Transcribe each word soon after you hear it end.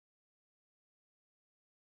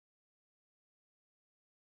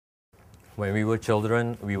when we were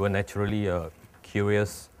children, we were naturally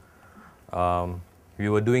curious. We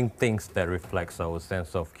were doing things that reflects our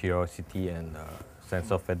sense of curiosity and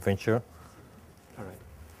sense of adventure. All right.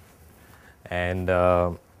 And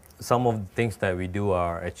some of the things that we do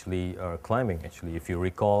are actually climbing. Actually, if you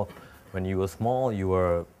recall, when you were small, you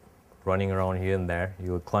were running around here and there.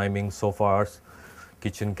 You were climbing sofas,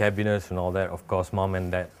 kitchen cabinets, and all that. Of course, mom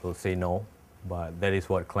and dad will say no, but that is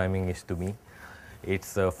what climbing is to me.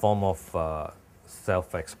 It's a form of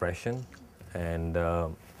self-expression, and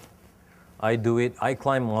I do it. I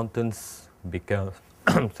climb mountains because,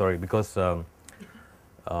 sorry, because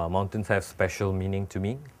mountains have special meaning to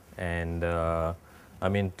me, and I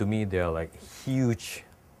mean, to me, they are like huge,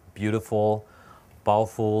 beautiful,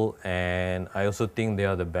 powerful, and I also think they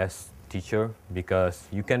are the best teacher because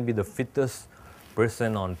you can be the fittest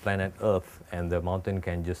person on planet Earth, and the mountain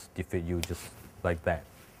can just defeat you just like that.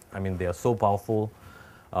 I mean, they are so powerful.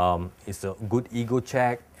 It's a good ego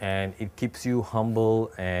check, and it keeps you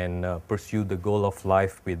humble and pursue the goal of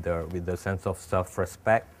life with the sense of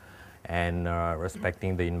self-respect and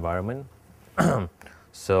respecting the environment.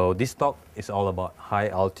 So this talk is all about high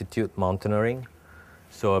altitude mountaineering.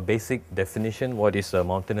 So a basic definition, what is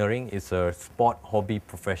mountaineering? It's a sport, hobby,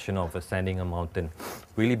 profession of ascending a mountain.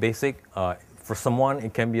 Really basic. For someone,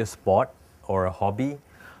 it can be a sport or a hobby.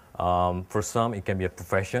 For some, it can be a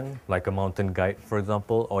profession, like a mountain guide, for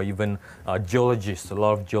example, or even geologists. A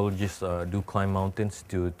lot of geologists do climb mountains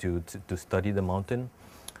to study the mountain.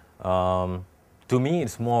 To me,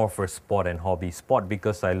 it's more of a sport and hobby. Sport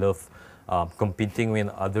because I love competing with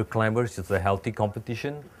other climbers. It's a healthy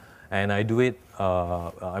competition. And I do it,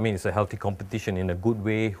 I mean, it's a healthy competition in a good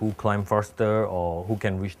way, who climb faster or who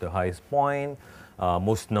can reach the highest point,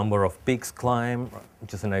 most number of peaks climb,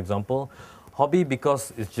 just an example. Hobby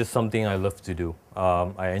because it's just something I love to do.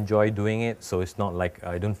 I enjoy doing it, so it's not like,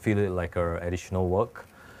 I don't feel it like additional work.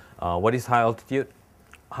 What is high altitude?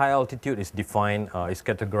 High altitude is defined, is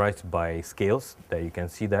categorized by scales that you can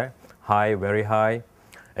see there. High, very high,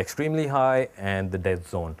 extremely high, and the dead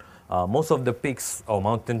zone. Most of the peaks or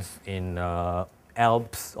mountains in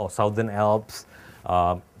Alps or Southern Alps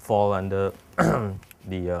fall under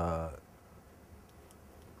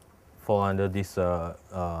this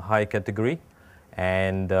high category,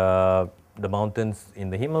 and the mountains in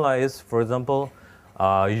the Himalayas, for example,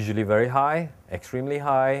 are usually very high, extremely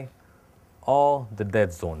high, or the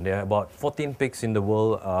dead zone. There are about 14 peaks in the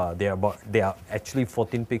world. There are actually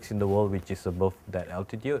 14 peaks in the world which is above that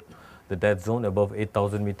altitude. The dead zone above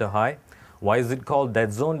 8,000 meter high. Why is it called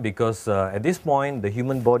dead zone? Because at this point, the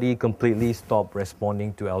human body completely stopped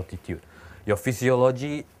responding to altitude. Your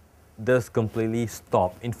physiology does completely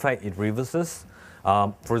stop. In fact, it reverses.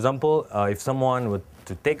 For example, if someone were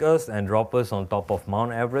to take us and drop us on top of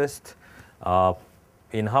Mount Everest,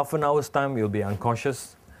 in half an hour's time, we'll be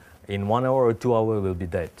unconscious. In 1 hour or 2 hours, we'll be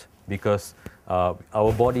dead because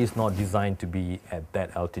our body is not designed to be at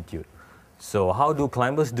that altitude. So how do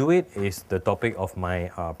climbers do it is the topic of my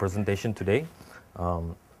presentation today.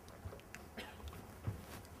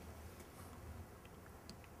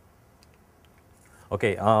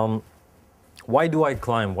 Okay, why do I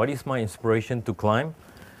climb? What is my inspiration to climb?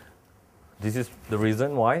 This is the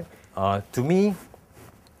reason why. To me,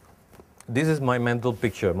 this is my mental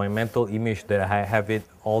picture, my mental image that I have it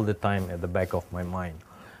all the time at the back of my mind.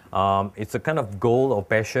 It's a kind of goal or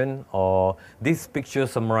passion, or this picture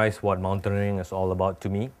summarizes what mountaineering is all about to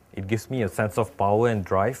me. It gives me a sense of power and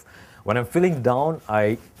drive. When I'm feeling down,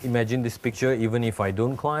 I imagine this picture even if I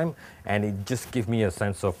don't climb, and it just gives me a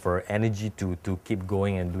sense of energy to keep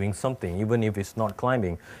going and doing something, even if it's not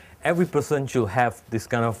climbing. Every person should have this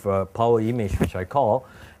kind of power image, which I call,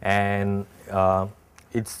 and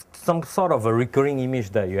it's some sort of a recurring image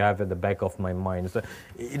that you have at the back of my mind. So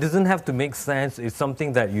it doesn't have to make sense. It's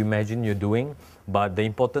something that you imagine you're doing. But the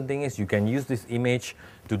important thing is you can use this image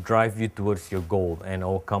to drive you towards your goal and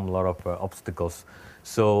overcome a lot of obstacles.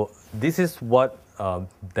 So this is what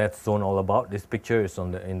death zone all about. This picture is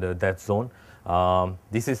in the death zone.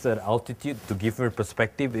 This is an altitude. To give you a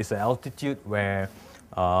perspective, it's an altitude where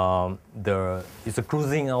it's a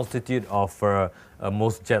cruising altitude of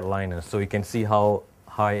most jetliners. So you can see how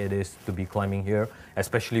high it is to be climbing here,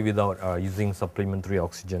 especially without using supplementary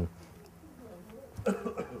oxygen.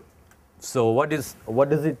 So what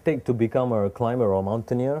does it take to become a climber or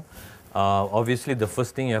mountaineer? Obviously, the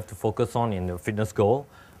first thing you have to focus on in the fitness goal,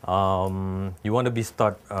 you want to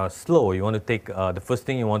start slow. You want to take the first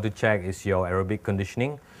thing you want to check is your aerobic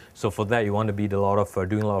conditioning. So for that, you want to be doing a lot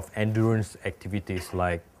of endurance activities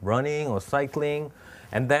like running or cycling.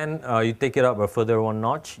 And then you take it up a further one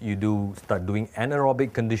notch. You start doing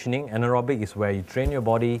anaerobic conditioning. Anaerobic is where you train your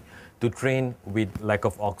body to train with lack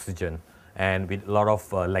of oxygen and with a lot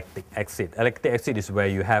of lactic acid. Lactic acid is where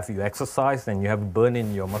you exercise and you have burn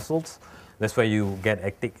in your muscles. That's where you get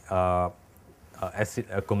lactic acid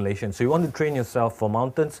accumulation. So you want to train yourself for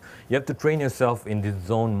mountains, you have to train yourself in this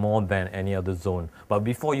zone more than any other zone. But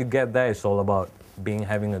before you get there, it's all about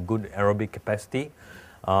having a good aerobic capacity.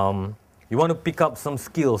 You want to pick up some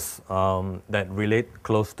skills that relate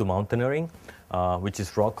close to mountaineering, which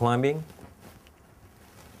is rock climbing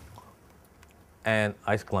and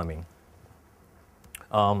ice climbing.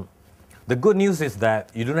 The good news is that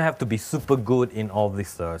you don't have to be super good in all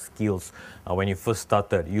these skills when you first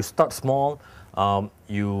started. You start small. For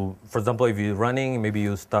example, if you're running, maybe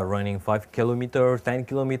you start running 5 kilometers, 10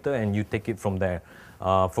 kilometers, and you take it from there.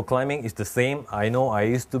 For climbing, it's the same. I know I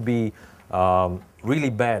used to be really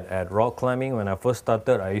bad at rock climbing. When I first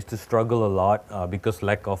started, I used to struggle a lot because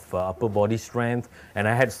lack of upper body strength, and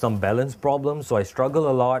I had some balance problems, so I struggled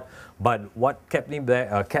a lot. But what kept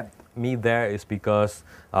me there is because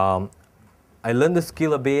I learned the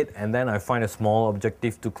skill a bit, and then I find a small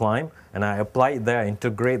objective to climb, and I apply it there,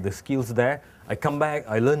 integrate the skills there. I come back,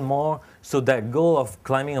 I learn more, so that goal of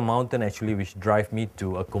climbing a mountain actually which drive me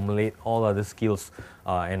to accumulate all other skills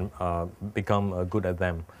and become good at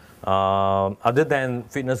them. Other than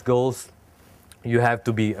fitness goals, you have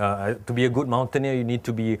to be a good mountaineer. You need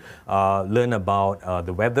to learn about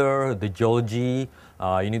the weather, the geology.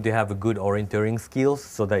 You need to have a good orienteering skills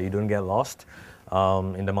so that you don't get lost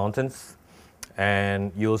in the mountains.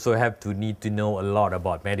 And you also need to know a lot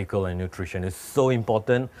about medical and nutrition. It's so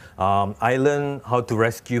important. I learned how to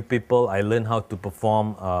rescue people. I learned how to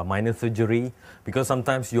perform minor surgery, because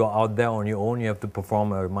sometimes you are out there on your own. You have to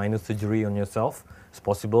perform a minor surgery on yourself. It's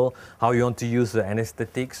possible. How you want to use the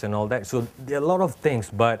anesthetics and all that. So there are a lot of things,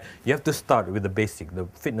 but you have to start with the basic, the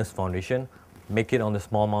fitness foundation, make it on the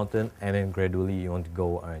small mountain, and then gradually you want to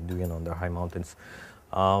go and do it on the high mountains.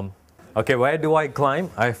 Okay, where do I climb?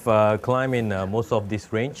 I've climbed in most of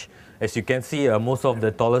this range. As you can see, most of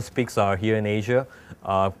the tallest peaks are here in Asia.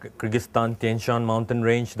 Kyrgyzstan, Tian Shan mountain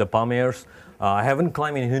range, the Pamirs. I haven't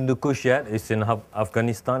climbed in Hindu Kush yet. It's in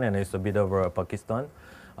Afghanistan and it's a bit over Pakistan.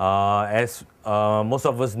 As most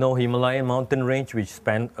of us know, Himalayan mountain range, which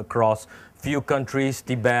span across few countries,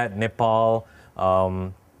 Tibet, Nepal,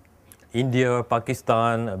 India,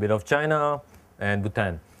 Pakistan, a bit of China, and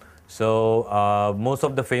Bhutan. So most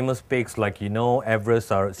of the famous peaks, like Everest,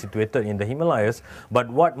 are situated in the Himalayas. But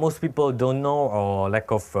what most people don't know, or lack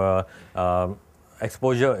of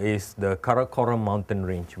exposure, is the Karakoram mountain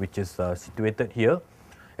range, which is situated here.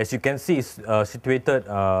 As you can see, it's situated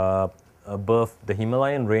above the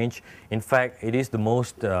Himalayan range. In fact, it is the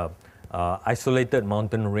most isolated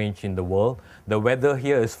mountain range in the world. The weather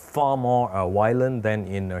here is far more violent than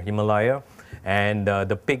in Himalaya. And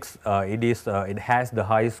the peaks, it has the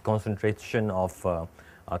highest concentration of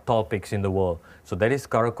tall peaks in the world. So that is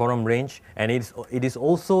Karakoram range, and it is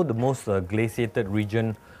also the most glaciated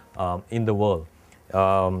region in the world.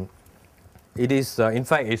 It is, in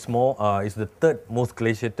fact, it's the third most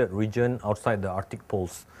glaciated region outside the Arctic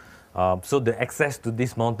poles. So the access to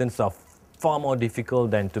these mountains are far more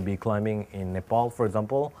difficult than to be climbing in Nepal, for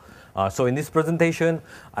example. So in this presentation,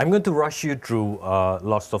 I'm going to rush you through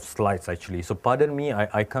lots of slides actually. So pardon me,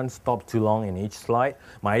 I can't stop too long in each slide.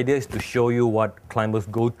 My idea is to show you what climbers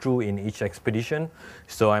go through in each expedition.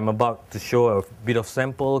 So I'm about to show a bit of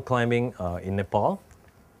sample climbing in Nepal,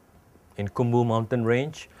 in Khumbu mountain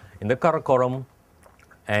range, in the Karakoram,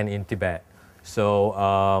 and in Tibet. So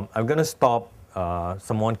I'm going to stop.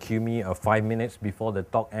 Someone cue me 5 minutes before the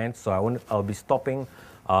talk ends. So I'll be stopping.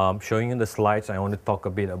 Showing you the slides. I want to talk a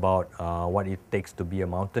bit about what it takes to be a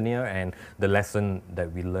mountaineer and the lesson that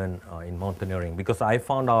we learn in mountaineering. Because I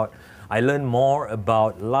found out I learned more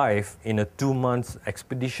about life in a 2-month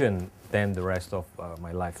expedition than the rest of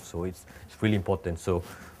my life. So it's really important. So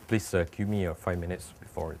please cue me 5 minutes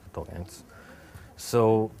before the talk ends.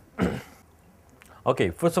 So, okay,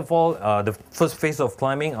 first of all, the first phase of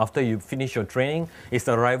climbing after you finish your training is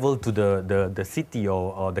arrival to the city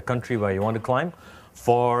or the country where you want to climb.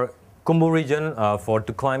 For Khumbu region,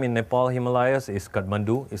 to climb in Nepal Himalayas is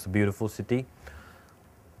Kathmandu. It's a beautiful city.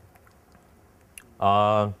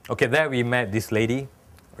 Okay, there we met this lady,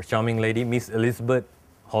 a charming lady, Miss Elizabeth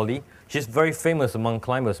Hawley. She's very famous among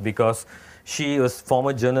climbers because she was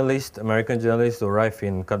former journalist, American journalist, who arrived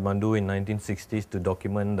in Kathmandu in 1960s to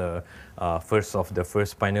document the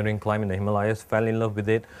first pioneering climb in the Himalayas, fell in love with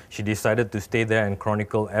it. She decided to stay there and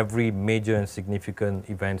chronicle every major and significant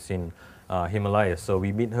events in Himalayas. So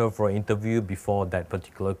we meet her for an interview before that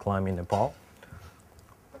particular climb in Nepal.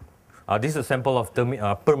 This is a sample of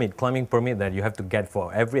climbing permit that you have to get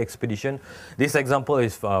for every expedition. This example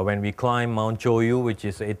is when we climb Mount Choyu, which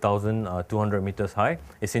is 8,200 meters high.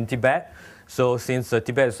 It's in Tibet. So since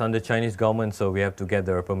Tibet is under Chinese government, so we have to get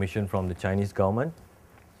the permission from the Chinese government.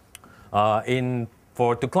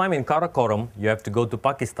 To climb in Karakoram, you have to go to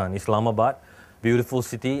Pakistan, Islamabad, beautiful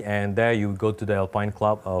city, and there you go to the Alpine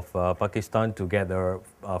Club of Pakistan to get the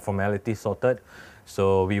formalities sorted.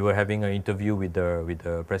 So we were having an interview with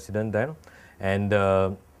the president then, and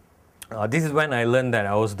this is when I learned that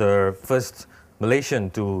I was the first Malaysian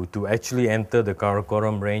to actually enter the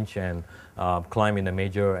Karakoram range and climb in a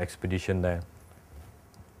major expedition there.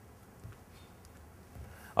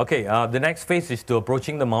 Okay, the next phase is to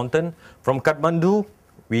approaching the mountain. From Kathmandu,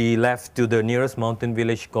 we left to the nearest mountain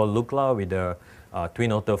village called Lukla with a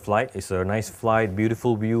twin otter flight. It's a nice flight,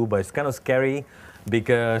 beautiful view, but it's kind of scary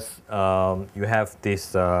because you have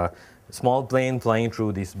this small plane flying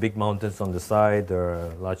through these big mountains on the side,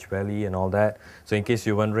 the large valley and all that. So in case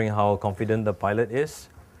you're wondering how confident the pilot is,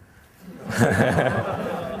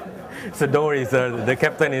 so don't worry, sir. The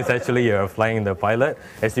captain is actually flying the pilot.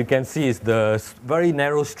 As you can see, it's the very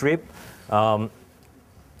narrow strip.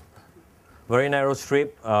 Very narrow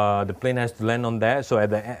strip. The plane has to land on there. So at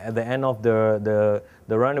the end of the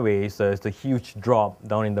runway, it's a huge drop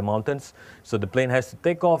down in the mountains. So the plane has to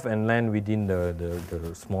take off and land within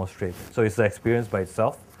the small strip. So it's an experience by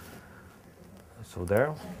itself. So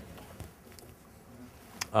there.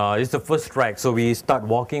 It's the first track, so we start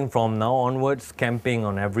walking from now onwards, camping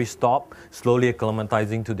on every stop, slowly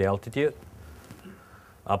acclimatizing to the altitude.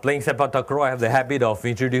 Playing sepak takraw, I have the habit of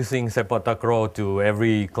introducing sepak takraw to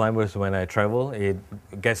every climbers when I travel. It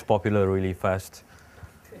gets popular really fast.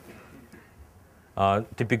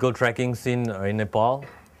 Typical trekking scene in Nepal.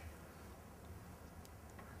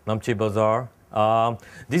 Namche Bazaar.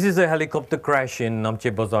 This is a helicopter crash in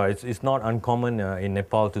Namche Bazaar. It's not uncommon in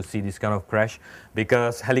Nepal to see this kind of crash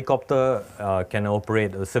because helicopter can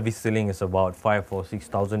operate, the service ceiling is about 5,000 or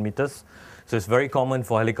 6,000 meters. So it's very common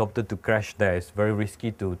for helicopter to crash there. It's very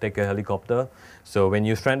risky to take a helicopter. So when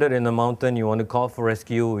you're stranded in the mountain, you want to call for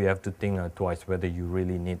rescue, you have to think twice whether you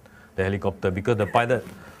really need the helicopter because the pilot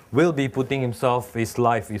will be putting his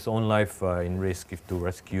own life in risk to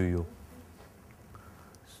rescue you.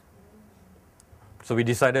 So we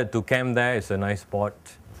decided to camp there. It's a nice spot.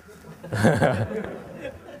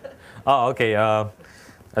 Okay.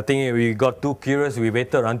 I think we got too curious. We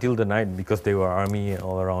waited until the night because there were army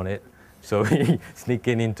all around it. So we sneak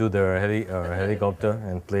into the helicopter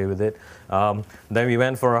and play with it. Then we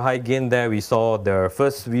went for a hike in there. We saw the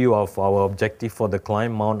first view of our objective for the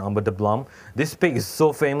climb, Mount Ambadablam. This peak is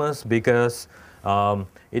so famous because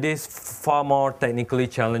it is far more technically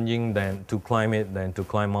challenging than to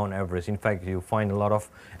climb Mount Everest. In fact, you find a lot of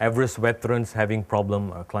Everest veterans having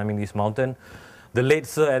problem climbing this mountain. The late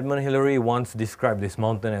Sir Edmund Hillary once described this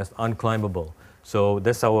mountain as unclimbable. So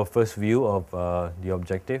that's our first view of the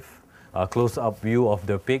objective. A close-up view of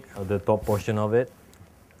the peak, the top portion of it.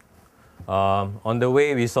 On the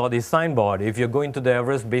way, we saw this signboard. If you're going to the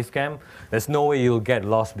Everest base camp, there's no way you'll get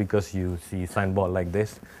lost because you see signboard like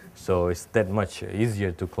this. So it's that much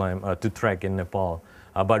easier to climb, to trek in Nepal.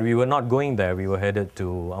 But we were not going there. We were headed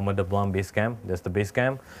to Ambadablam base camp. That's the base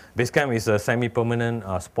camp. Base camp is a semi-permanent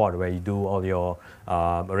spot where you do all your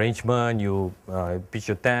arrangement, you pitch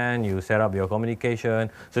your tent, you set up your communication.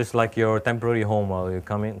 So it's like your temporary home while you're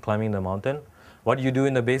climbing the mountain. What do you do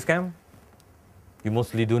in the base camp? You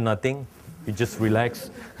mostly do nothing. You just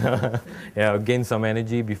relax, gain some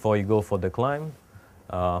energy before you go for the climb.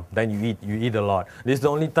 Then you eat a lot. This is the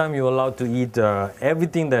only time you're allowed to eat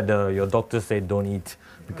everything that your doctor said don't eat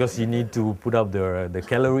because you need to put up the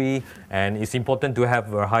calorie, and it's important to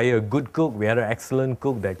hire a good cook. We had an excellent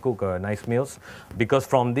cook that cook nice meals because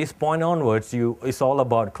from this point onwards, it's all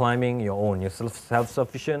about climbing your own. You're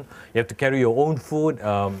self-sufficient. You have to carry your own food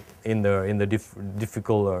in the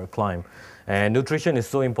difficult climb. And nutrition is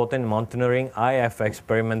so important in mountaineering. I have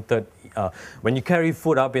experimented. When you carry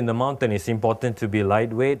food up in the mountain, it's important to be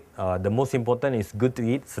lightweight. The most important is good to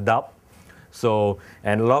eat, sedap. So,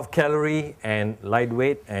 and a lot of calorie and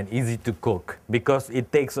lightweight and easy to cook because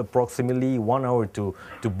it takes approximately 1 hour to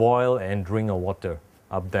boil and drink a water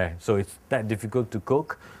up there. So it's that difficult to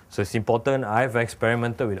cook. So it's important. I've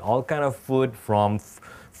experimented with all kind of food from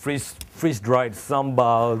freeze-dried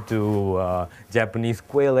sambal to Japanese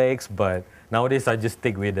quail eggs, but nowadays I just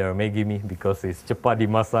stick with Maggi mee because it's cepat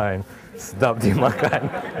dimasak and sedap dimakan.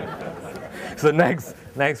 So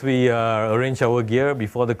next we arrange our gear.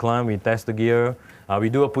 Before the climb, we test the gear. We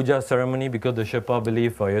do a puja ceremony because the Sherpa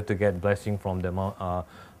believe you have to get blessing from the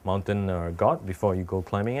mountain god before you go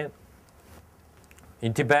climbing it.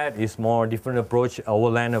 In Tibet, it's more different approach,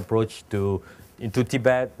 overland approach into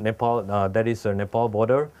Tibet, Nepal. That is a Nepal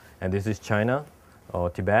border, and this is China or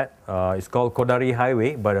Tibet. It's called Kodari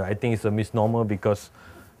Highway, but I think it's a misnomer because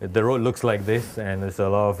the road looks like this, and there's a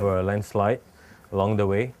lot of landslide along the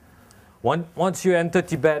way. Once you enter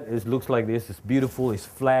Tibet, it looks like this. It's beautiful, it's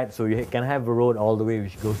flat, so you can have a road all the way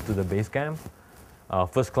which goes to the base camp.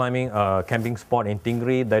 First camping spot in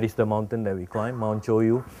Tingri, that is the mountain that we climb, Mount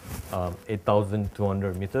Choyu,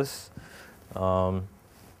 8,200 meters.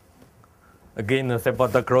 Again, a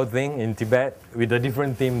Sepak takraw thing in Tibet with a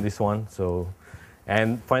different theme, this one.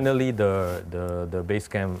 And finally, the base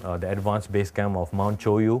camp, the advanced base camp of Mount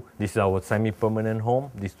Choyu. This is our semi-permanent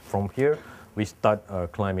home. From here, we start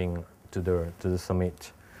climbing to the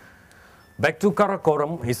summit. Back to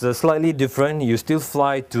Karakoram, it's slightly different. You still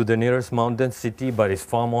fly to the nearest mountain city, but it's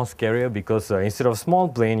far more scarier because instead of small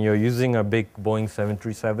plane, you're using a big Boeing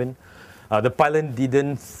 737. The pilot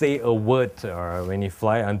didn't say a word when he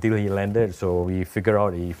fly until he landed, so we figured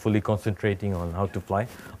out he fully concentrating on how to fly.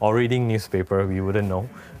 Or reading newspaper, we wouldn't know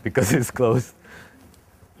because it's closed.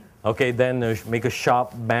 Okay, then make a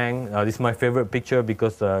sharp bang. This is my favorite picture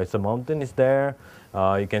because it's a mountain is there.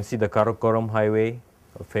 You can see the Karakoram Highway,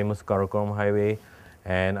 a famous Karakoram Highway.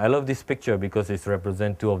 And I love this picture because it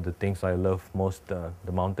represents two of the things I love most, the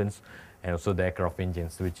mountains and also the aircraft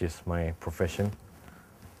engines, which is my profession.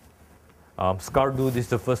 Skardu, this is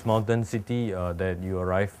the first mountain city that you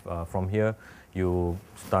arrive from here. You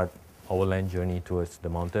start overland journey towards the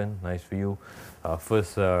mountain, nice view.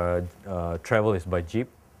 First travel is by jeep.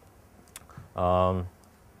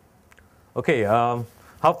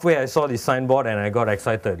 Halfway I saw this signboard and I got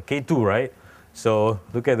excited. K2, right? So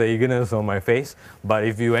look at the eagerness on my face. But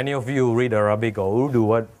if any of you read Arabic or Urdu,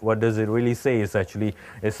 what does it really say? It's actually,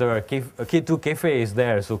 it's a K2 cafe is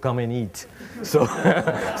there, so come and eat. So,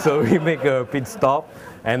 so we make a pit stop.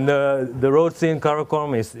 And the roads in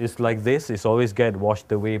Karakoram is like this. It's always get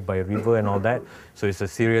washed away by river and all that. So it's a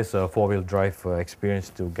serious four-wheel drive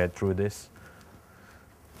experience to get through this.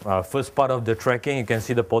 First part of the trekking, you can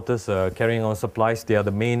see the porters carrying on supplies. They are the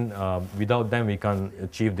main, without them we can't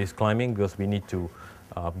achieve this climbing because we need to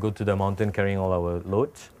go to the mountain carrying all our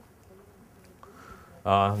loads.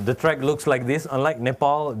 The track looks like this. Unlike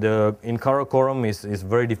Nepal, in Karakoram is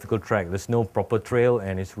very difficult track. There's no proper trail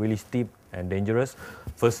and it's really steep and dangerous.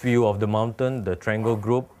 First view of the mountain, the Triangle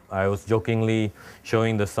Group. I was jokingly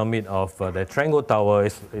showing the summit of the Triangle Tower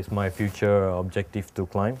is my future objective to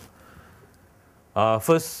climb.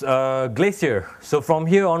 First, glacier. So from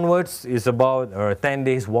here onwards is about 10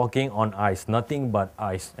 days walking on ice, nothing but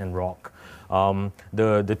ice and rock.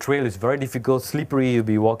 The trail is very difficult, slippery. You'll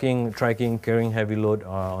be walking, trekking, carrying heavy load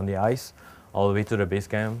on the ice all the way to the base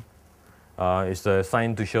camp. It's a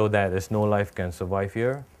sign to show that there's no life can survive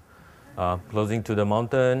here. Closing to the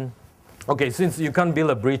mountain. Okay, since you can't build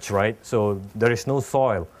a bridge, right? So there is no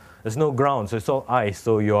soil. There's no ground, so it's all ice,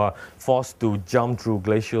 so you are forced to jump through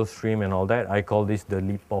glacial stream and all that. I call this the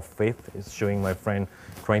leap of faith. It's showing my friend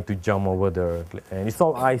trying to jump over and it's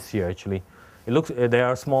all ice here actually. It looks, there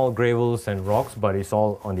are small gravels and rocks, but it's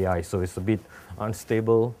all on the ice, so it's a bit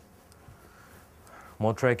unstable.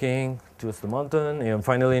 More trekking towards the mountain, and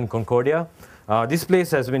finally in Concordia. This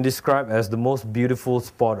place has been described as the most beautiful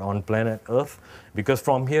spot on planet Earth because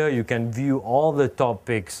from here you can view all the top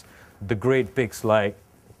peaks, the great peaks like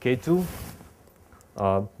K2,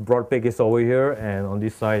 Broad Peak is over here, and on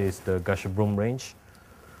this side is the Gasherbrum range.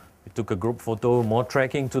 We took a group photo, more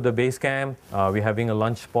trekking to the base camp. We're having a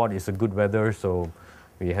lunch spot, it's a good weather, so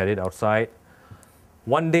we headed outside.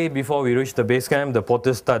 One day before we reached the base camp, the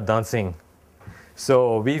porters start dancing.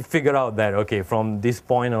 So we figured out that, okay, from this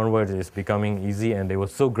point onwards, it's becoming easy, and they were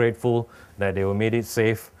so grateful that they made it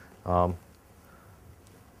safe. It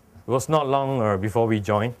was not long before we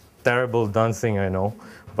joined. Terrible dancing, I know,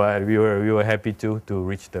 but we were happy to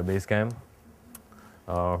reach the base camp.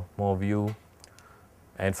 More view,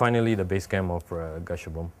 and finally the base camp of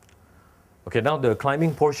Gasherbrum. Okay, now the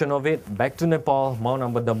climbing portion of it. Back to Nepal, Mount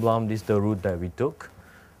Ambadamblam. This is the route that we took.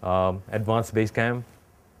 Advanced base camp.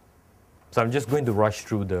 So I'm just going to rush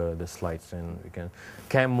through the slides, and we can.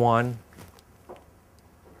 Camp 1.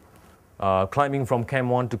 Climbing from Camp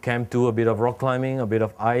 1 to Camp 2, a bit of rock climbing, a bit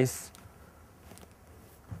of ice.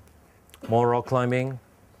 More rock climbing.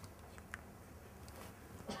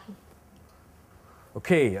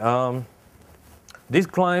 Okay, this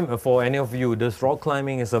climb, for any of you, this rock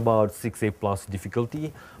climbing is about 6A plus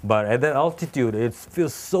difficulty, but at that altitude, it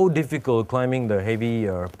feels so difficult climbing the heavy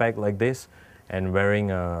pack like this and wearing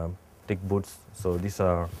thick boots. So these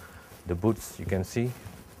are the boots you can see,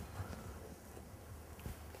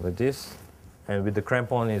 like this. and with the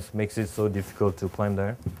crampon, it makes it so difficult to climb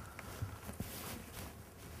there.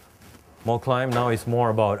 More climb, now it's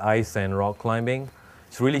more about ice and rock climbing.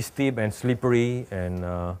 It's really steep and slippery, and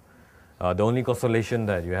the only consolation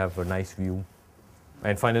that you have a nice view.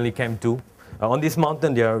 And finally, Camp 2. On this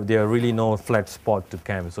mountain, there are really no flat spot to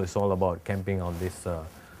camp, so it's all about camping on these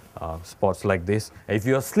spots like this. If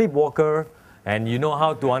you're a sleepwalker and you know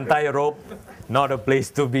how to untie a rope, not a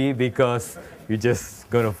place to be, because you're just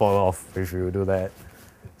going to fall off if you do that.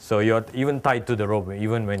 So you're even tied to the rope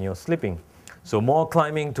even when you're sleeping. So more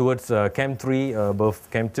climbing towards Camp 3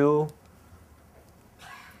 above Camp 2.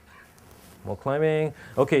 More climbing.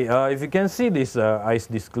 Okay, if you can see this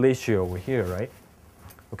this glacier over here, right?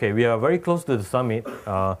 Okay, we are very close to the summit.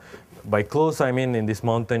 By close, I mean in this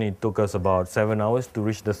mountain, it took us about 7 hours to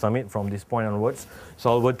reach the summit from this point onwards. It's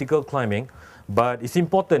all vertical climbing. But it's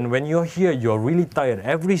important, when you're here, you're really tired.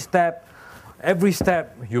 Every step,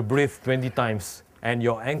 you breathe 20 times. And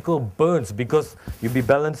your ankle burns because you'll be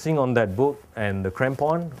balancing on that book and the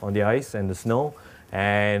crampon on the ice and the snow.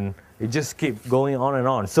 And it just keeps going on and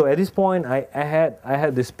on. So at this point, I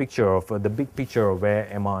had this picture of the big picture of where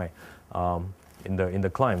am I in the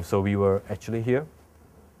climb. So we were actually here.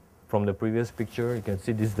 From the previous picture, you can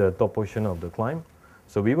see this is the top portion of the climb.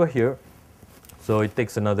 So we were here. So it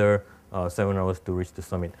takes another 7 hours to reach the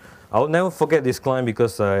summit. I'll never forget this climb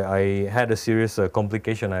because I had a serious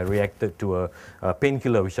complication. I reacted to a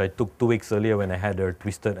painkiller which I took 2 weeks earlier when I had a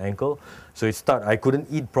twisted ankle. So I couldn't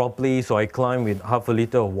eat properly, so I climbed with half a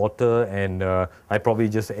liter of water, and I probably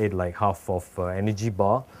just ate like half of energy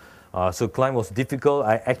bar. So climb was difficult.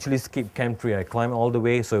 I actually skipped Camp 3. I climbed all the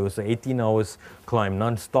way, so it was an 18 hours climb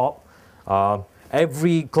non-stop.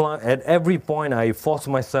 At every point, I forced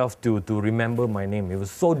myself to remember my name. It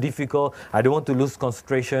was so difficult. I don't want to lose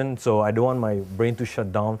concentration, so I don't want my brain to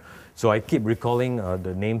shut down. So I keep recalling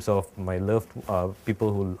the names of my loved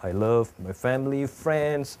people who I love, my family,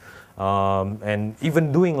 friends, and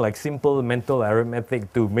even doing like simple mental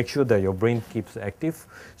arithmetic to make sure that your brain keeps active.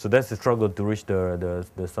 So that's the struggle to reach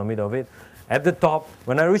the summit of it. At the top,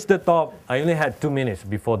 when I reached the top, I only had 2 minutes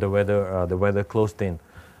before the weather closed in.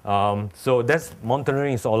 So that's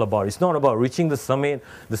mountaineering is all about. It's not about reaching the summit.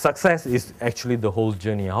 The success is actually the whole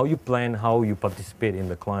journey, how you plan, how you participate in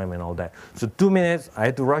the climb and all that. So 2 minutes, I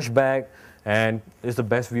had to rush back, and it's the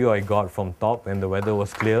best view I got from top when the weather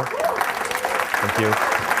was clear. Thank you.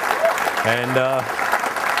 And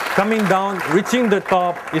coming down, reaching the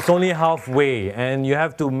top is only halfway, and you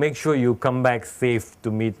have to make sure you come back safe to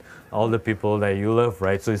meet all the people that you love,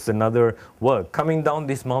 right? So it's another work. Coming down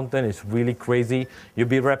this mountain is really crazy. You'll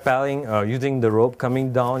be rappelling using the rope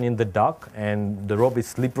coming down in the dark, and the rope is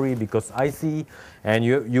slippery because icy, and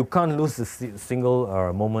you can't lose a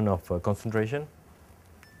single moment of concentration.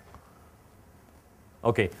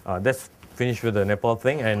 Okay, that's finished with the Nepal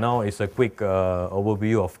thing, and now it's a quick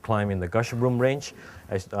overview of climb in the Gasherbrum range.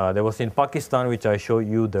 That was in Pakistan, which I showed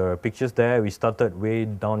you the pictures there. We started way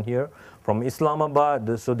down here from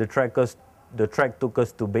Islamabad, so the track took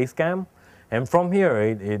us to base camp, and from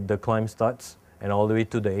here the climb starts, and all the way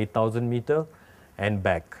to the 8,000 meter and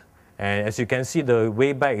back. And as you can see, the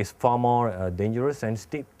way back is far more dangerous and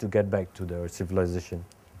steep to get back to the civilization.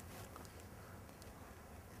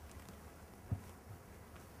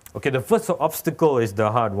 Okay, the first obstacle is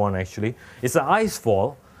the hard one actually. It's an ice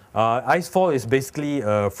fall. Ice fall is basically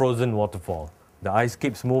a frozen waterfall. The ice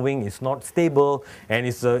keeps moving, it's not stable, and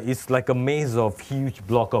it's like a maze of huge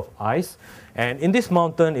block of ice. And in this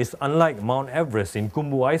mountain, it's unlike Mount Everest in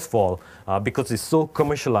Khumbu Icefall, because it's so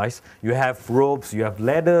commercialized. You have ropes, you have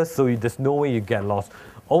ladders, so there's no way you get lost.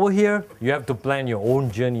 Over here, you have to plan your own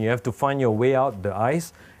journey. You have to find your way out the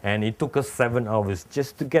ice, and it took us 7 hours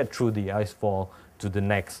just to get through the ice fall to the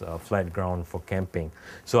next flat ground for camping.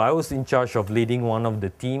 So I was in charge of leading one of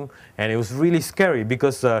the team, and it was really scary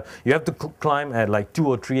because you have to climb at like 2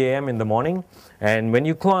 or 3 a.m. in the morning, and when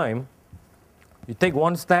you climb, you take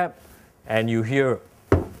one step and you hear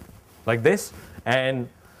like this, and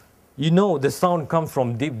you know the sound comes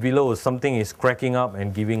from deep below. Something is cracking up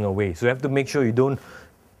and giving away. So you have to make sure you don't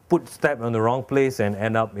step on the wrong place and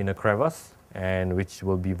end up in a crevasse, and which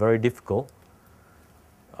will be very difficult.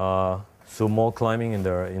 So more climbing in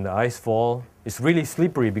the ice fall. It's really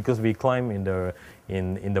slippery because we climb in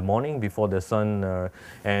the morning before the sun,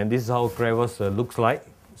 and this is how crevasse looks like.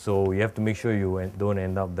 So you have to make sure you don't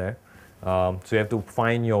end up there. So you have to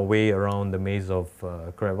find your way around the maze of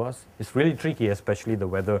crevasse. It's really tricky, especially the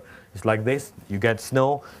weather is like this. You get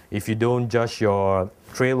snow. If you don't judge your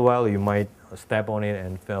trail well, you might step on it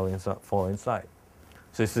and fall inside.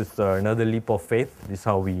 So this is another leap of faith. This is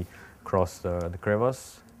how we cross the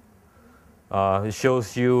crevasse. It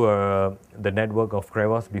shows you the network of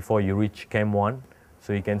crevasse before you reach Cam 1.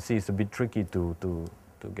 So you can see it's a bit tricky to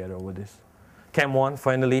get over this. Cam 1,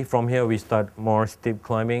 finally, from here we start more steep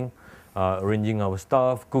climbing, arranging our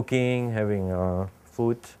stuff, cooking, having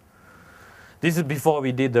food. This is before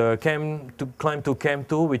we did the climb to Cam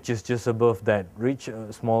 2, which is just above that ridge,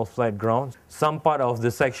 small flat ground. Some part of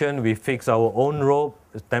the section we fix our own rope,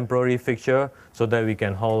 a temporary fixture, so that we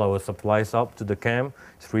can haul our supplies up to the camp.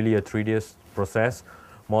 It's really a tedious process.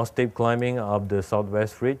 More steep climbing up the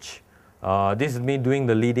southwest ridge. This is me doing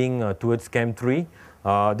the leading towards Camp 3.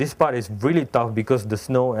 This part is really tough because the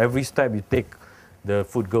snow, every step you take, the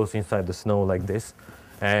foot goes inside the snow like this.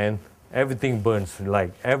 And everything burns,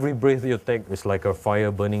 like every breath you take is like a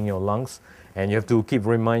fire burning your lungs, and you have to keep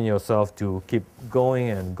reminding yourself to keep going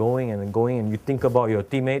and going and going, and you think about your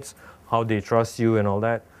teammates, how they trust you and all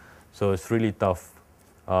that. So it's really tough.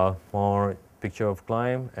 More picture of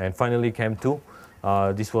climb, and finally Camp 2.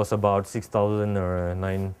 This was about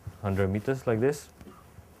 6,900 meters like this.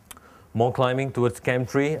 More climbing towards Camp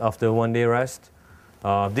 3 after 1 day rest.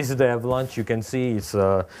 This is the avalanche. You can see it's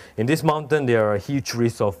in this mountain there are huge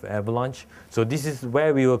risks of avalanche. So this is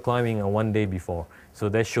where we were climbing 1 day before. So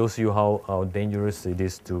that shows you how dangerous it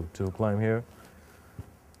is to climb here.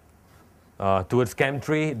 Towards Camp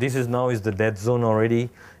 3, this is now the dead zone already.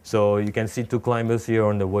 So you can see 2 climbers here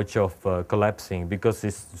on the verge of collapsing because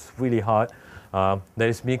it's really hard. There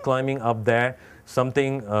is me climbing up there.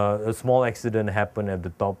 A small accident happened at the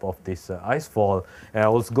top of this ice fall. I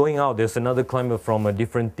was going out, there's another climber from a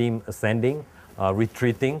different team ascending,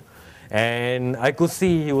 retreating. And I could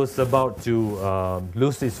see he was about to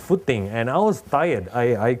lose his footing, and I was tired.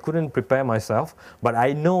 I couldn't prepare myself, but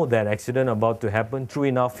I know that accident about to happen. True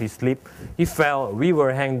enough, he slipped, he fell. We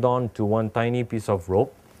were hanged on to one tiny piece of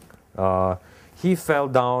rope. He fell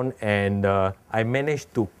down, and I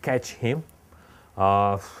managed to catch him.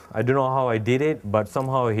 I don't know how I did it, but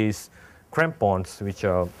somehow his crampons, which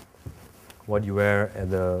are what you wear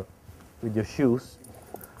with your shoes,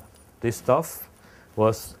 this stuff,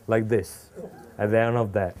 was like this at the end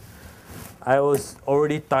of that. I was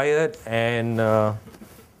already tired, and I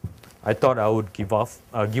thought I would give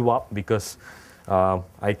up because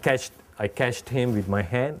I catched him with my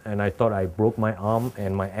hand, and I thought I broke my arm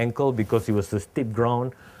and my ankle because it was a steep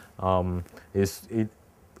ground. It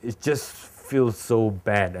just feels so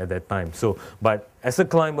bad at that time. So, but as a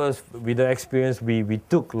climber with the experience, we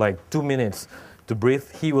took like 2 minutes to breathe.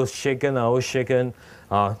 He was shaken, I was shaken.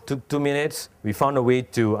 Took 2 minutes. We found a way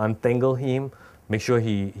to untangle him, make sure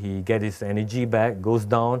he get his energy back, goes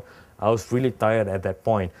down. I was really tired at that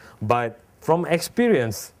point. But from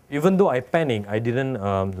experience, even though I panicked, I didn't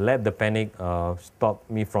let the panic stop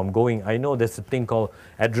me from going. I know there's a thing called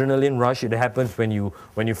adrenaline rush. It happens when you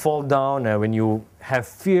fall down, when you have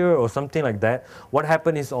fear or something like that. What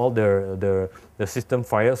happens is all the system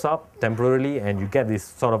fires up temporarily, and you get this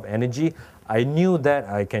sort of energy. I knew that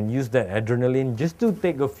I can use that adrenaline just to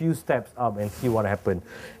take a few steps up and see what happened.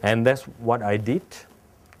 And that's what I did.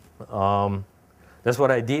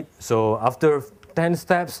 So after 10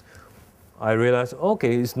 steps, I realized,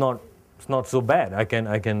 okay, it's not so bad. I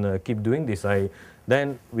can keep doing this.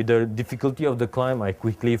 Then with the difficulty of the climb, I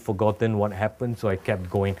quickly forgotten what happened, so I kept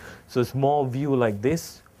going. So small view like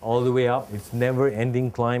this, all the way up. It's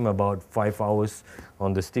never-ending climb, about 5 hours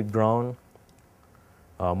on the steep ground.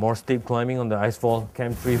 More steep climbing on the icefall.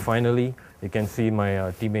 Camp 3 finally. You can see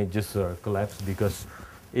my teammate just collapsed because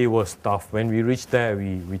it was tough. When we reached there,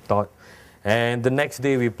 we thought. And the next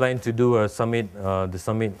day we planned to do a summit,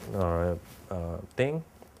 thing.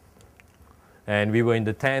 And we were in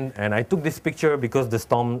the tent, and I took this picture because the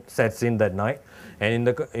storm sets in that night. And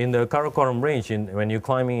in the Karakoram range, when you're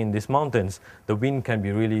climbing in these mountains, the wind can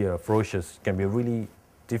be really ferocious. It can be really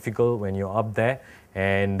difficult when you're up there.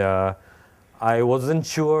 And I wasn't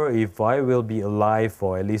sure if I will be alive,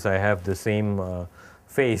 or at least I have the same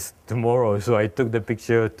face tomorrow. So I took the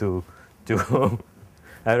picture to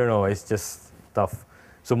I don't know, it's just tough.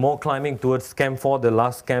 So more climbing towards Camp 4, the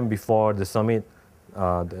last camp before the summit.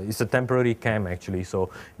 It's a temporary camp actually,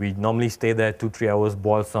 so we normally stay there 2-3 hours,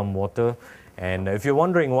 boil some water. And if you're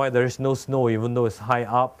wondering why there is no snow even though it's high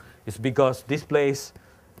up, it's because this place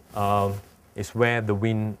is where the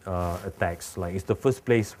wind attacks. Like, it's the first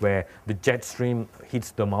place where the jet stream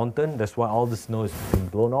hits the mountain. That's why all the snow is being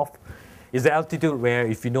blown off. It's the altitude where,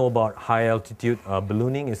 if you know about high altitude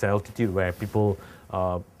ballooning, it's the altitude where people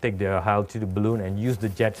take their high altitude balloon and use the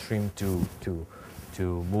jet stream to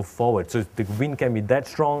move forward. So the wind can be that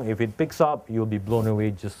strong. If it picks up, you'll be blown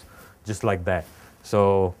away just like that.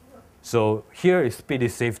 So here is speed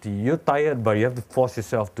is safety. You're tired, but you have to force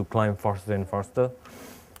yourself to climb faster and faster.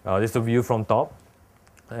 This is a view from top,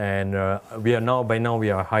 and by now we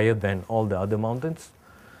are higher than all the other mountains.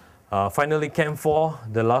 Finally, Camp 4,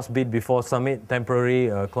 the last bit before summit,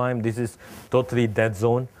 temporary climb. This is totally dead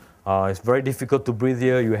zone. It's very difficult to breathe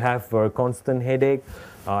here. You have a constant headache.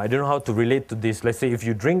 I don't know how to relate to this. Let's say if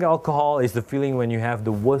you drink alcohol, it's the feeling when you have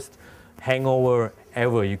the worst hangover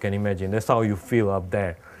ever you can imagine. That's how you feel up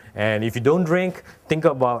there. And if you don't drink, think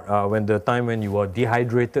about when you are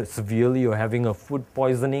dehydrated severely or having a food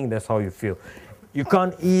poisoning, that's how you feel. You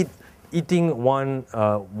can't eat.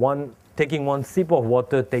 Taking one sip of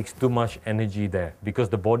water takes too much energy there because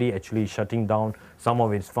the body actually is shutting down some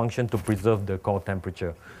of its function to preserve the core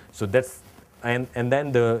temperature. So that's, and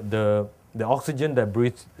then the oxygen that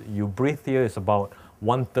you breathe here is about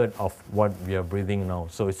 1/3 of what we are breathing now.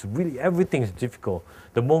 So it's really, everything is difficult.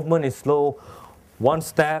 The movement is slow. One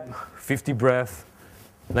step, 50 breath.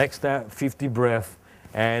 Next step, 50 breath.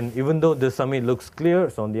 And even though the summit looks clear,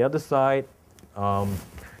 it's on the other side.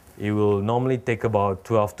 It will normally take about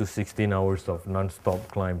 12 to 16 hours of non-stop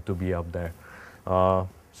climb to be up there.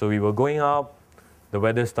 So we were going up, the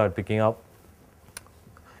weather started picking up.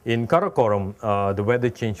 In Karakoram, the weather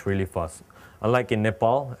changed really fast. Unlike in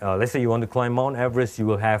Nepal, let's say you want to climb Mount Everest, you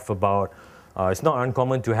will have about, it's not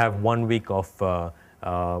uncommon to have 1 week of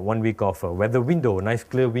weather window, a nice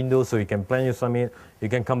clear window, so you can plan your summit, you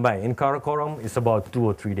can come back. In Karakoram, it's about 2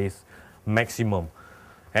 or 3 days maximum.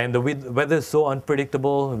 And the weather is so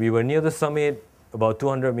unpredictable. We were near the summit, about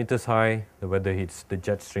 200 meters high, the weather hits, the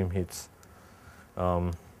jet stream hits.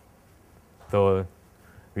 So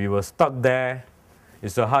we were stuck there.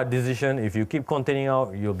 It's a hard decision. If you keep continuing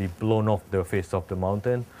out, you'll be blown off the face of the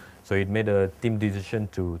mountain. So it made a team decision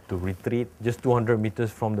to retreat just 200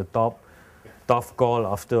 meters from the top. Tough call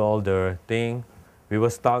after all the thing. We were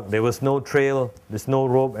stuck. There was no trail, there's no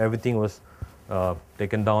rope. Everything was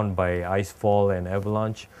taken down by ice fall and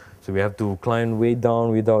avalanche. So we have to climb way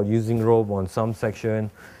down without using rope on some section.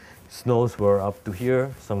 Snows were up to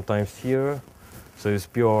here, sometimes here. So it's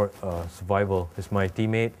pure survival. It's my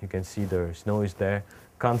teammate. You can see the snow is there.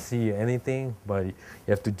 Can't see anything, but you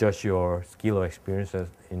have to judge your skill or experience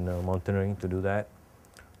in mountaineering to do that.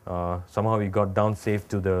 Somehow we got down safe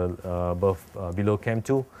to the below Camp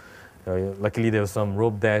 2. Luckily there was some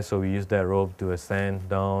rope there, so we used that rope to ascend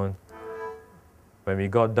down. When we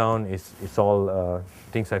got down, it's all,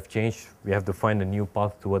 things have changed. We have to find a new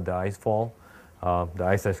path toward the ice fall. The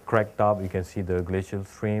ice has cracked up. You can see the glacial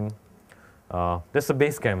stream. That's the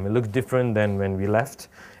base camp. It looks different than when we left.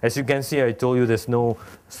 As you can see, I told you there's no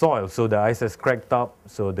soil, so the ice has cracked up,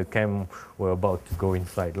 so the camp were about to go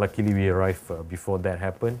inside. Luckily, we arrived before that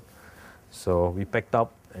happened. So we packed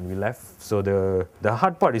up and we left. So the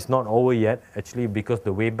hard part is not over yet, actually, because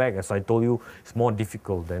the way back, as I told you, is more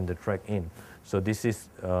difficult than the trek in. So this is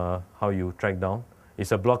how you trek down.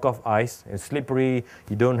 It's a block of ice. It's slippery.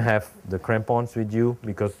 You don't have the crampons with you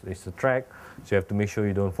because it's a trek, so you have to make sure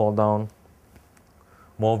you don't fall down.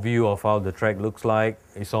 More view of how the trek looks like.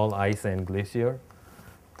 It's all ice and glacier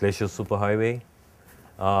superhighway.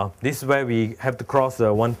 This is where we have to cross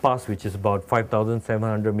one pass, which is about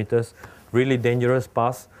 5,700 meters. Really dangerous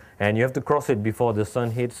pass, and you have to cross it before the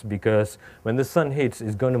sun hits, because when the sun hits,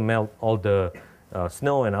 it's going to melt all the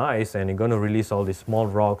snow and ice, and you're going to release all these small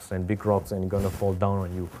rocks and big rocks, and you're going to fall down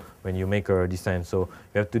on you when you make a descent. So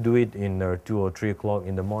you have to do it in 2 or 3 o'clock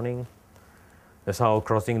in the morning. That's how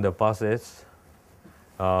crossing the pass is.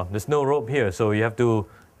 There's no rope here, so you have to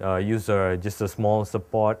use just a small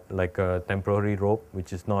support, like a temporary rope,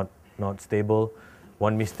 which is not stable.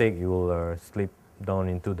 One mistake, you will slip down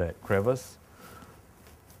into that crevice.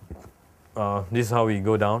 This is how we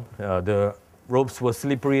go down. The ropes were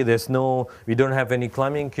slippery. We don't have any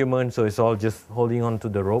climbing equipment, so it's all just holding on to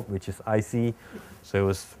the rope, which is icy. So it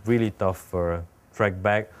was really tough for trek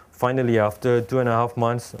back. Finally, after 2.5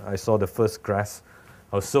 months, I saw the first grass.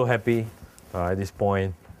 I was so happy at this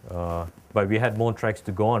point. But we had more treks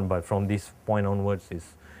to go on, but from this point onwards,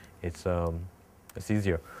 it's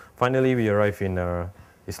easier. Finally, we arrived in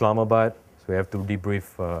Islamabad, so we have to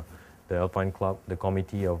debrief the Alpine Club, the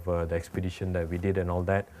committee of the expedition that we did and all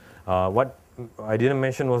that. What I didn't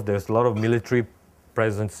mention was there's a lot of military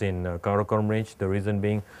presence in Karakoram Range. The reason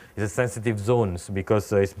being it's a sensitive zones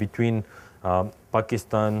because it's between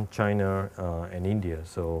Pakistan, China, and India.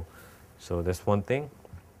 So that's one thing.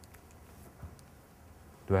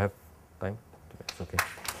 Do I have time? It's okay.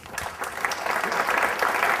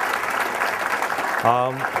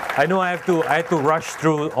 I know I had to rush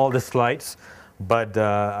through all the slides, But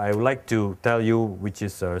I would like to tell you which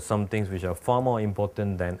is some things which are far more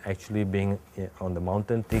important than actually being on the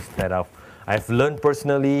mountain, things that I've learned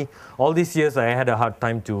personally. All these years I had a hard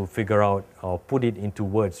time to figure out or put it into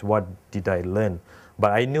words, what did I learn.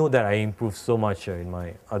 But I knew that I improved so much in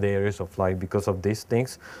my other areas of life because of these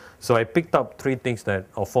things. So I picked up 4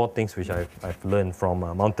 things which I've learned from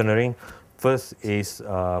mountaineering. First is,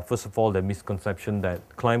 first of all, the misconception that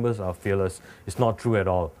climbers are fearless. It's not true at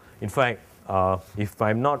all. In fact, if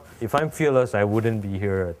I'm fearless, I wouldn't be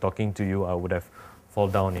here talking to you. I would have fall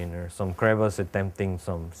down in some crevice attempting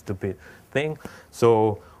some stupid thing.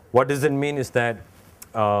 So what does it mean is that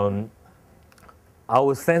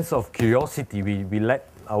our sense of curiosity, we let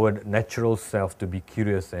our natural self to be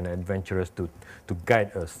curious and adventurous to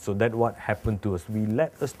guide us. So that's what happened to us. We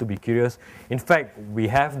let us to be curious. In fact, we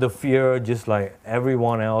have the fear just like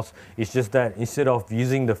everyone else. It's just that instead of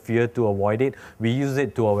using the fear to avoid it, we use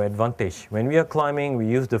it to our advantage. When we are climbing, we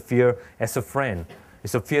use the fear as a friend.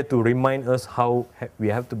 It's a fear to remind us how we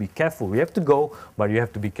have to be careful. We have to go, but you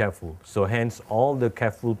have to be careful. So hence all the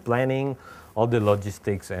careful planning, all the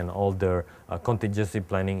logistics, and all the contingency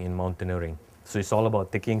planning in mountaineering. So it's all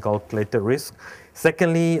about taking calculated risk.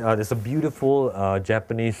 Secondly, there's a beautiful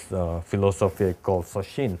Japanese philosophy called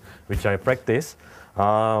Soshin, which I practice.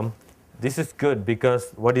 This is good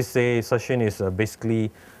because what you say, Soshin, is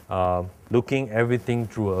basically looking everything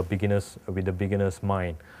through with a beginner's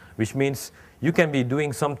mind, which means you can be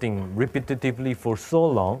doing something repetitively for so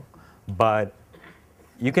long, but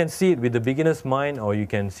you can see it with the beginner's mind or you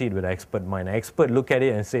can see it with an expert mind. An expert look at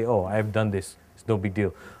it and say, oh, I've done this. It's no big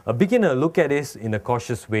deal. A beginner look at this in a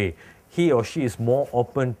cautious way. He or she is more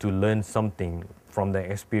open to learn something from their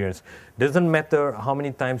experience. Doesn't matter how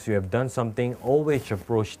many times you have done something, always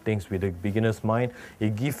approach things with a beginner's mind.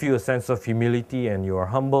 It gives you a sense of humility and you are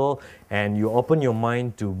humble and you open your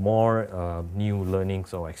mind to more new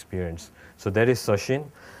learnings or experience. So that is Soshin.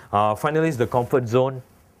 Finally is the comfort zone.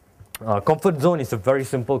 Comfort zone is a very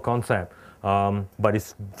simple concept, but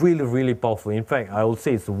it's really, really powerful. In fact, I will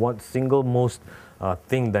say it's one single most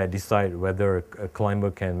thing that decide whether a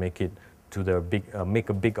climber can make it to the make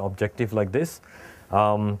a big objective like this.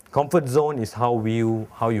 Comfort zone is how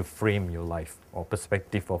you frame your life or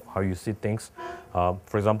perspective of how you see things.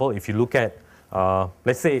 For example, if you look at,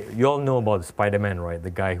 let's say you all know about Spider-Man, right? The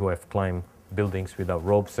guy who have climbed buildings without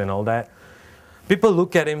ropes and all that. People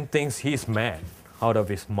look at him, thinks he's mad, out of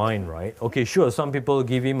his mind, right? Okay, sure, some people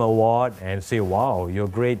give him an award and say, wow, you're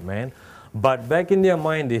great, man. But back in their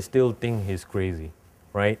mind, they still think he's crazy,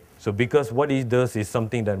 right? So because what he does is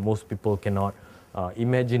something that most people cannot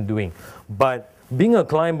imagine doing. But being a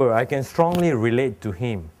climber, I can strongly relate to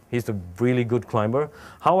him. He's a really good climber.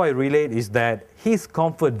 How I relate is that his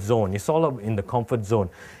comfort zone, it's all in the comfort zone.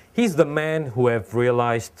 He's the man who have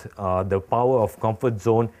realized the power of comfort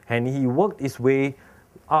zone, and he worked his way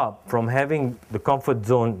up from having the comfort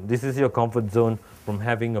zone. This is your comfort zone, from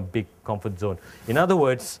having a big comfort zone. In other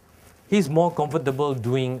words, he's more comfortable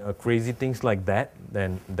doing crazy things like that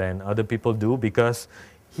than other people do because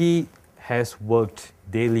he has worked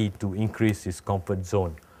daily to increase his comfort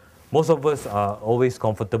zone. Most of us are always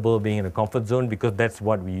comfortable being in a comfort zone because that's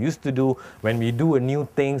what we used to do. When we do a new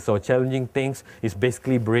things or challenging things, it's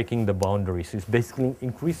basically breaking the boundaries. It's basically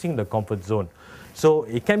increasing the comfort zone. So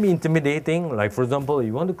it can be intimidating. Like for example,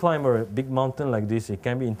 you want to climb a big mountain like this, it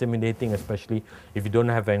can be intimidating, especially if you don't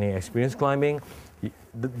have any experience climbing.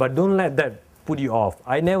 But don't let that put you off.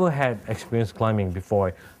 I never had experience climbing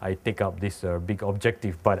before I take up this big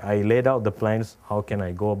objective, but I laid out the plans. How can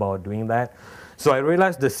I go about doing that? So I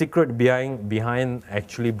realized the secret behind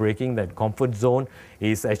actually breaking that comfort zone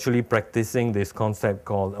is actually practicing this concept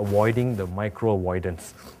called avoiding the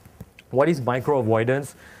micro-avoidance. What is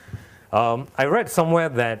micro-avoidance? I read somewhere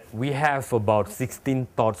that we have about 16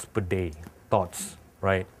 thoughts per day,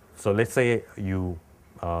 right? So let's say you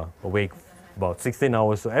awake about 16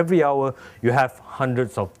 hours. So every hour you have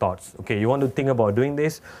hundreds of thoughts. Okay, you want to think about doing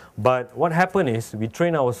this, but what happens is we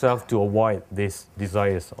train ourselves to avoid these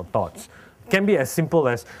desires or thoughts. It can be as simple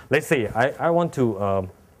as, let's say I want to,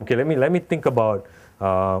 okay, let me think about,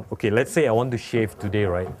 okay, let's say I want to shave today,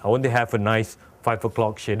 right? I want to have a nice 5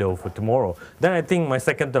 o'clock schedule for tomorrow. Then I think my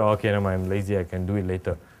second thought, okay, no, I'm lazy, I can do it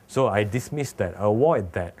later. So I dismiss that, I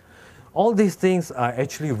avoid that. All these things are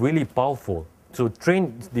actually really powerful. So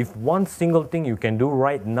train, if one single thing you can do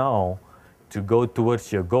right now to go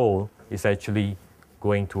towards your goal is actually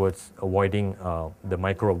going towards avoiding the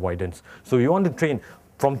micro-avoidance. So you want to train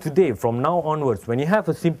from today, from now onwards, when you have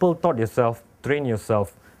a simple thought yourself, train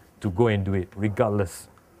yourself to go and do it regardless.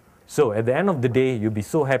 So at the end of the day, you'll be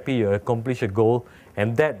so happy you accomplish a goal,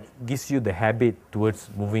 and that gives you the habit towards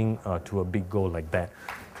moving to a big goal like that.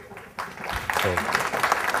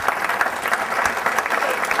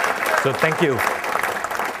 So thank you.